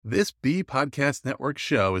This B Podcast Network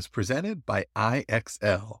show is presented by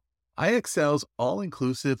IXL. IXL's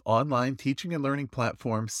all-inclusive online teaching and learning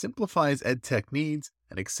platform simplifies edtech needs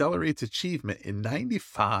and accelerates achievement in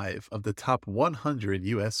 95 of the top 100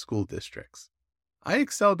 U.S. school districts.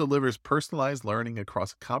 IXL delivers personalized learning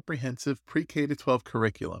across a comprehensive pre-K-12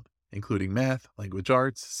 curriculum, including math, language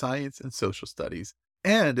arts, science, and social studies,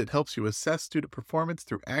 and it helps you assess student performance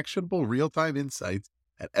through actionable real-time insights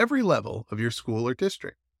at every level of your school or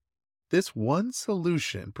district. This one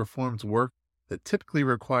solution performs work that typically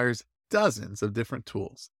requires dozens of different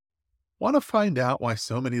tools. Want to find out why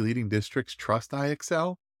so many leading districts trust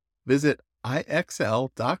IXL? Visit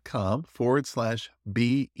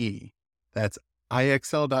IXL.com/BE. That's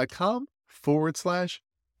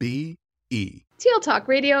IXL.com/BE. Teal Talk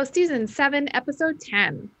Radio, Season 7, Episode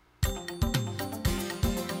 10.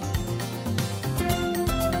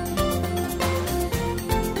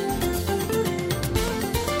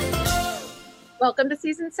 Welcome to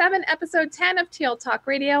Season 7, Episode 10 of Teal Talk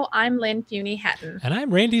Radio. I'm Lynn Funey-Hatton. And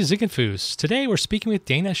I'm Randy Ziegenfuss. Today we're speaking with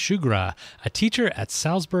Dana Sugra, a teacher at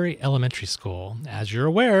Salisbury Elementary School. As you're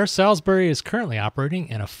aware, Salisbury is currently operating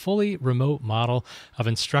in a fully remote model of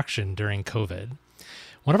instruction during COVID.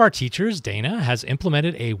 One of our teachers, Dana, has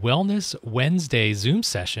implemented a Wellness Wednesday Zoom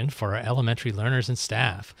session for our elementary learners and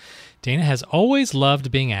staff. Dana has always loved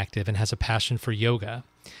being active and has a passion for yoga.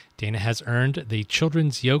 Dana has earned the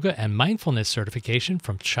Children's Yoga and Mindfulness certification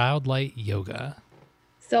from Childlight Yoga.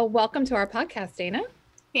 So welcome to our podcast, Dana.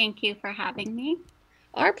 Thank you for having me.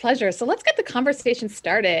 Our pleasure. So let's get the conversation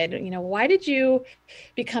started. Why did you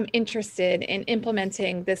become interested in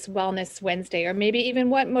implementing this Wellness Wednesday, or maybe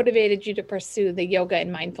even what motivated you to pursue the Yoga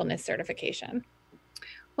and Mindfulness certification?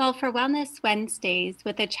 Well, for Wellness Wednesdays,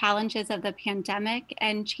 with the challenges of the pandemic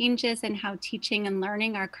and changes in how teaching and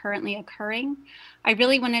learning are currently occurring, I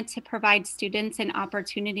really wanted to provide students an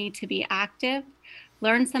opportunity to be active,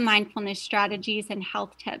 learn some mindfulness strategies and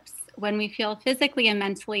health tips. When we feel physically and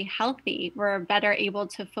mentally healthy, we're better able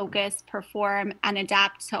to focus, perform, and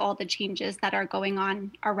adapt to all the changes that are going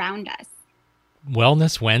on around us.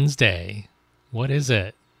 Wellness Wednesday. What is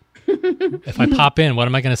it? If I pop in, what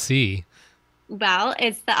am I going to see? Well,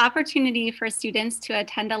 it's the opportunity for students to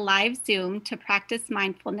attend a live Zoom to practice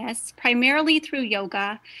mindfulness, primarily through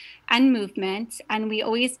yoga and movement. And we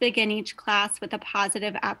always begin each class with a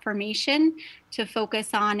positive affirmation to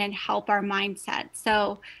focus on and help our mindset.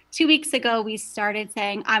 So 2 weeks ago, we started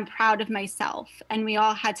saying, I'm proud of myself. And we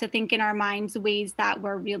all had to think in our minds ways that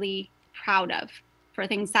we're really proud of for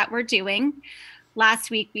things that we're doing.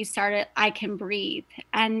 Last week, we started, I can breathe.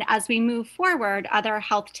 And as we move forward, other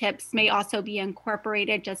health tips may also be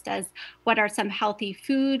incorporated, just as what are some healthy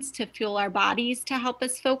foods to fuel our bodies to help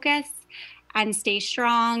us focus and stay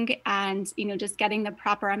strong, and, just getting the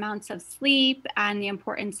proper amounts of sleep and the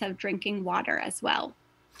importance of drinking water as well.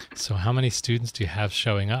 So how many students do you have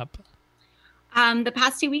showing up? The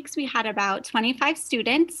past 2 weeks, we had about 25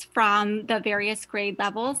 students from the various grade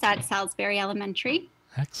levels at Salisbury Elementary.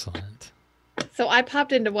 Excellent. So I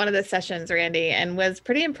popped into one of the sessions, Randy, and was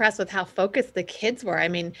pretty impressed with how focused the kids were. I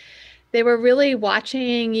mean, they were really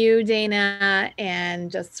watching you, Dana,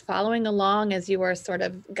 and just following along as you were sort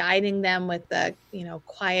of guiding them with the,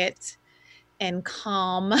 quiet and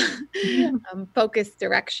calm, focused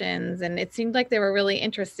directions. And it seemed like they were really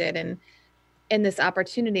interested in this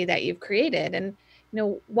opportunity that you've created. And,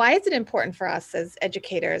 why is it important for us as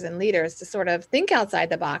educators and leaders to sort of think outside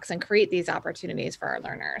the box and create these opportunities for our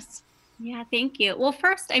learners? Yeah, thank you. Well,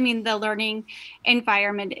 first, the learning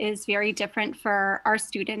environment is very different for our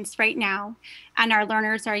students right now. And our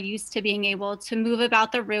learners are used to being able to move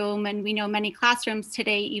about the room. And we know many classrooms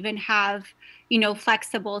today even have,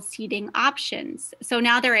 flexible seating options. So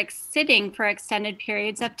now they're sitting for extended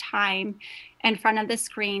periods of time in front of the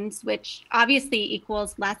screens, which obviously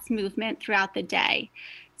equals less movement throughout the day.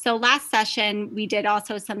 So last session, we did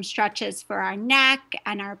also some stretches for our neck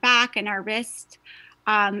and our back and our wrist.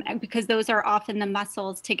 Because those are often the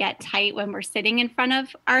muscles to get tight when we're sitting in front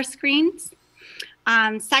of our screens.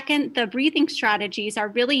 Second, the breathing strategies are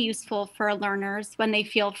really useful for learners when they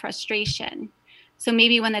feel frustration. So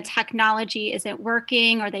maybe when the technology isn't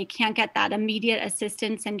working or they can't get that immediate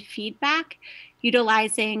assistance and feedback,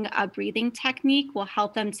 utilizing a breathing technique will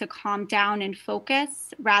help them to calm down and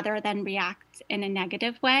focus rather than react in a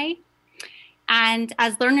negative way. And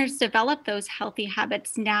as learners develop those healthy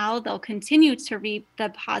habits now, they'll continue to reap the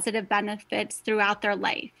positive benefits throughout their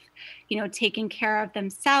life. Taking care of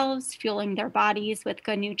themselves, fueling their bodies with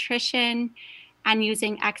good nutrition, and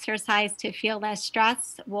using exercise to feel less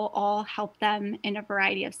stress will all help them in a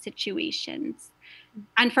variety of situations.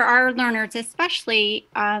 And for our learners especially,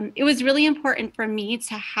 it was really important for me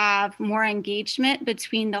to have more engagement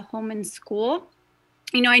between the home and school.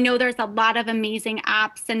 I know there's a lot of amazing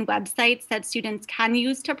apps and websites that students can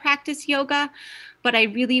use to practice yoga, but I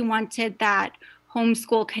really wanted that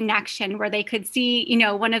homeschool connection where they could see,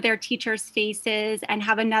 one of their teachers' faces and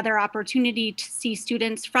have another opportunity to see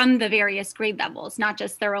students from the various grade levels, not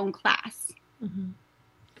just their own class. Mm-hmm.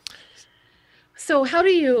 So how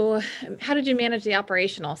did you manage the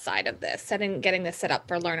operational side of this, getting this set up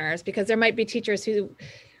for learners? Because there might be teachers who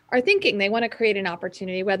are thinking they want to create an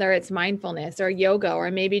opportunity, whether it's mindfulness or yoga,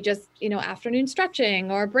 or maybe just, afternoon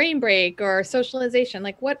stretching or brain break or socialization.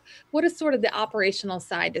 Like what is sort of the operational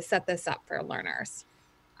side to set this up for learners?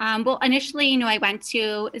 Well, initially, I went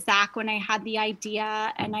to Zach when I had the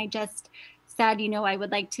idea, and I just said, I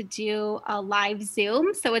would like to do a live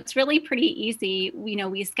Zoom. So it's really pretty easy.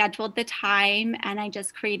 We scheduled the time and I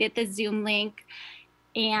just created the Zoom link.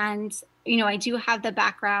 And, I do have the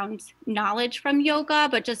background knowledge from yoga,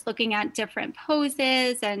 but just looking at different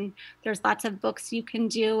poses, and there's lots of books you can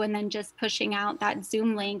do, and then just pushing out that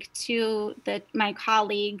Zoom link to my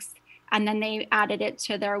colleagues. And then they added it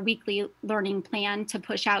to their weekly learning plan to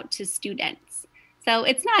push out to students. So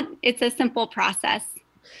it's a simple process.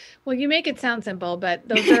 Well, you make it sound simple, but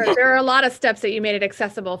there are a lot of steps that you made it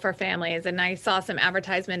accessible for families. And I saw some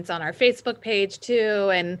advertisements on our Facebook page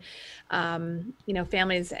too. And,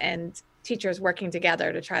 families and teachers working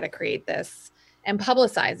together to try to create this and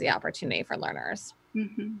publicize the opportunity for learners.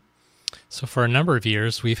 Mm-hmm. So for a number of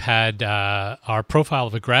years, we've had our profile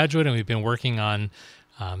of a graduate, and we've been working on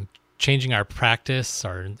changing our practice,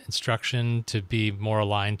 our instruction to be more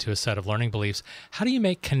aligned to a set of learning beliefs. How do you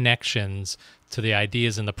make connections to the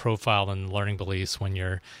ideas in the profile and learning beliefs when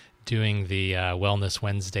you're doing the Wellness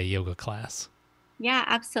Wednesday yoga class? Yeah,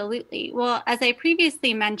 absolutely. Well, as I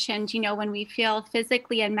previously mentioned, when we feel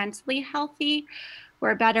physically and mentally healthy,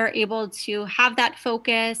 we're better able to have that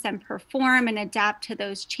focus and perform and adapt to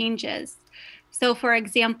those changes. So, for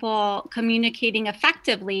example, communicating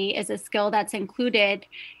effectively is a skill that's included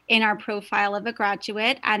in our profile of a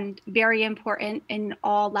graduate and very important in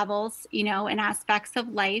all levels, and aspects of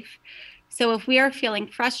life. So if we are feeling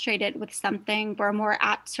frustrated with something, we're more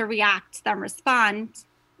apt to react than respond,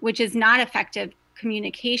 which is not effective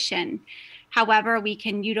communication. However, we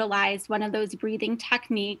can utilize one of those breathing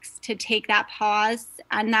techniques to take that pause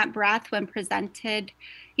and that breath when presented,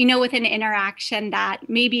 with an interaction that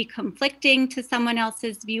may be conflicting to someone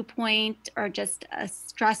else's viewpoint or just a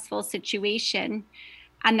stressful situation.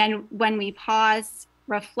 And then when we pause,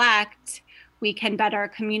 reflect, we can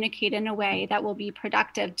better communicate in a way that will be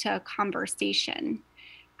productive to a conversation.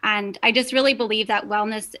 And I just really believe that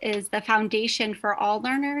wellness is the foundation for all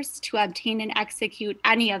learners to obtain and execute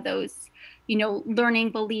any of those, learning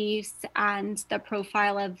beliefs and the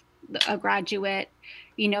profile of a graduate,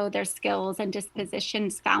 their skills and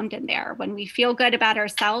dispositions found in there. When we feel good about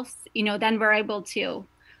ourselves, then we're able to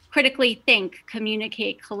critically think,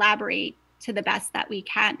 communicate, collaborate to the best that we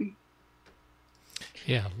can.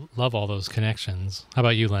 Yeah, love all those connections. How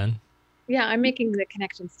about you, Lynn? Yeah, I'm making the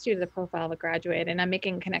connections too to the profile of a graduate, and I'm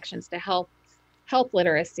making connections to health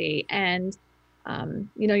literacy. And,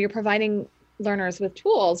 you're providing learners with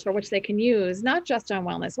tools for which they can use, not just on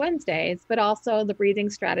Wellness Wednesdays, but also the breathing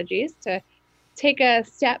strategies to take a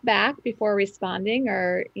step back before responding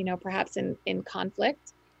or, perhaps in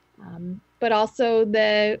conflict, but also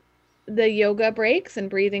the yoga breaks and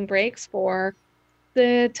breathing breaks for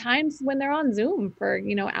the times when they're on Zoom for,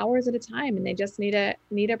 hours at a time and they just need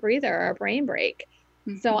a breather or a brain break.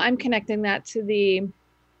 Mm-hmm. So I'm connecting that to the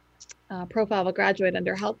profile of a graduate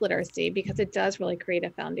under health literacy because it does really create a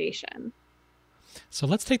foundation. So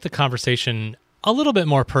let's take the conversation a little bit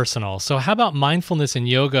more personal. So how about mindfulness and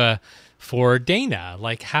yoga for Dana?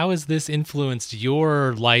 Like, how has this influenced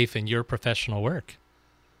your life and your professional work?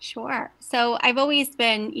 Sure. So I've always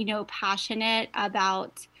been, passionate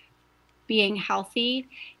about being healthy.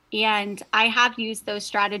 And I have used those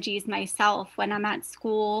strategies myself when I'm at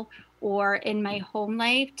school or in my home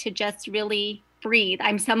life to just really breathe.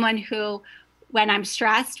 I'm someone who, when I'm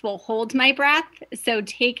stressed, will hold my breath. So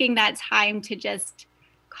taking that time to just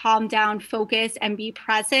calm down, focus, and be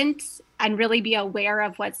present and really be aware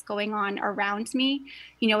of what's going on around me,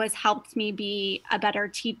 has helped me be a better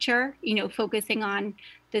teacher, focusing on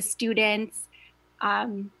the students.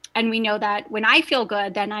 And we know that when I feel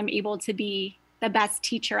good, then I'm able to be the best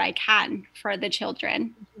teacher I can for the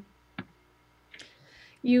children.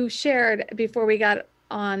 You shared before we got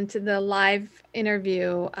on to the live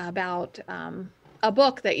interview about a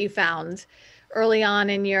book that you found early on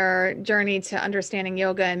in your journey to understanding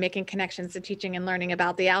yoga and making connections to teaching and learning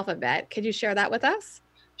about the alphabet. Could you share that with us?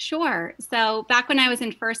 Sure. So back when I was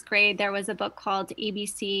in first grade, there was a book called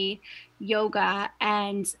ABC Yoga.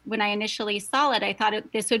 And when I initially saw it, I thought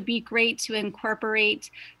this would be great to incorporate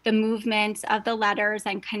the movements of the letters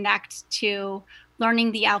and connect to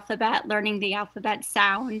learning the alphabet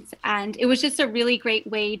sounds. And it was just a really great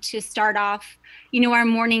way to start off, our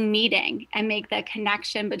morning meeting and make the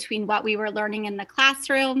connection between what we were learning in the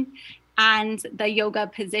classroom and the yoga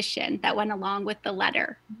position that went along with the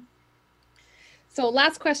letter. So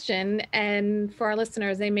last question, and for our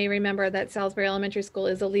listeners, they may remember that Salisbury Elementary School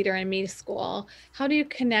is a Leader in Me school. How do you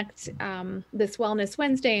connect this Wellness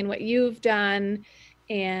Wednesday and what you've done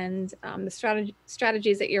and the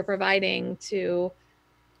strategies that you're providing to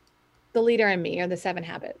the Leader in Me or the 7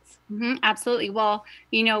 habits? Absolutely. Well,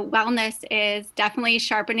 wellness is definitely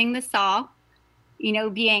sharpening the saw,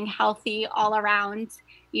 being healthy all around,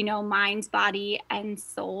 mind, body, and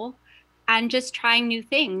soul. And just trying new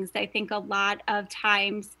things. I think a lot of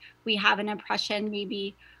times we have an impression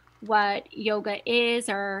maybe what yoga is,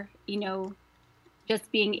 or, just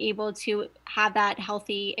being able to have that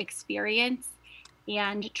healthy experience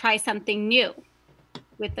and try something new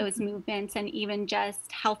with those movements, and even just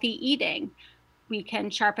healthy eating. We can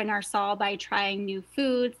sharpen our saw by trying new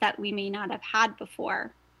foods that we may not have had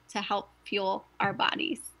before to help fuel our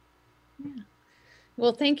bodies. Yeah.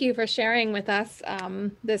 Well, thank you for sharing with us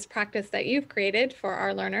this practice that you've created for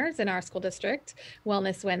our learners in our school district,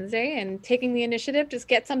 Wellness Wednesday, and taking the initiative to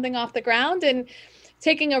get something off the ground and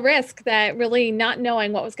taking a risk that really not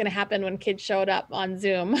knowing what was going to happen when kids showed up on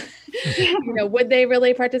Zoom. Would they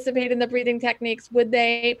really participate in the breathing techniques? Would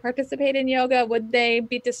they participate in yoga? Would they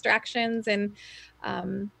be distractions? And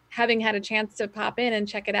having had a chance to pop in and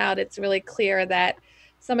check it out, it's really clear that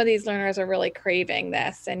some of these learners are really craving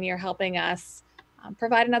this, and you're helping us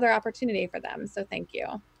provide another opportunity for them. So thank you.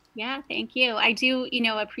 Yeah, thank you. I do,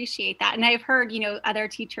 appreciate that. And I've heard, other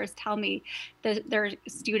teachers tell me that their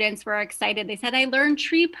students were excited. They said, I learned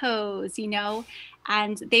tree pose,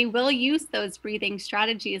 and they will use those breathing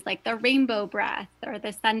strategies like the rainbow breath or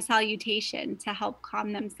the sun salutation to help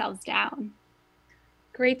calm themselves down.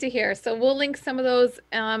 Great to hear. So we'll link some of those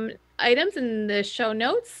items in the show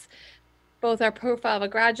notes, both our profile of a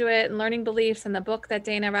graduate and learning beliefs and the book that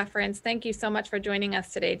Dana referenced. Thank you so much for joining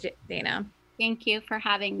us today, Dana. Thank you for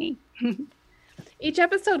having me. Each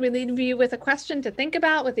episode, we leave you with a question to think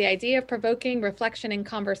about with the idea of provoking reflection and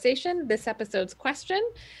conversation. This episode's question: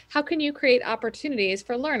 how can you create opportunities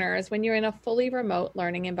for learners when you're in a fully remote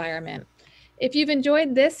learning environment? If you've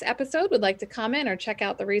enjoyed this episode, would like to comment or check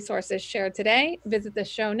out the resources shared today, visit the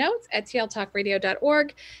show notes at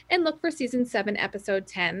tltalkradio.org and look for Season 7, Episode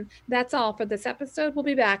 10. That's all for this episode. We'll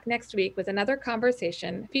be back next week with another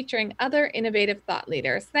conversation featuring other innovative thought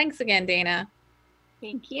leaders. Thanks again, Dana.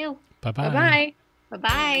 Thank you. Bye-bye. Bye-bye.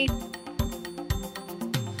 Bye-bye.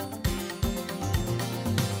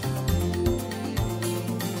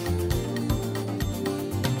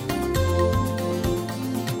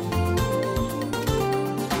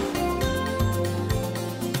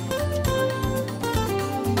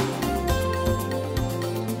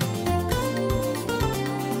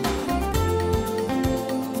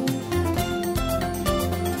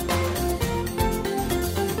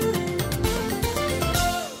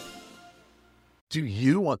 Do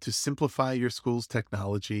you want to simplify your school's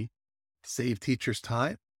technology, save teachers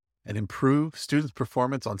time, and improve students'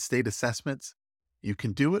 performance on state assessments? You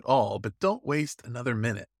can do it all, but don't waste another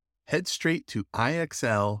minute. Head straight to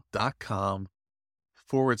ixl.com/BE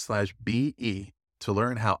to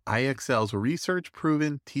learn how IXL's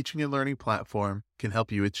research-proven teaching and learning platform can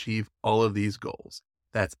help you achieve all of these goals.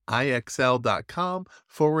 That's ixl.com/BE.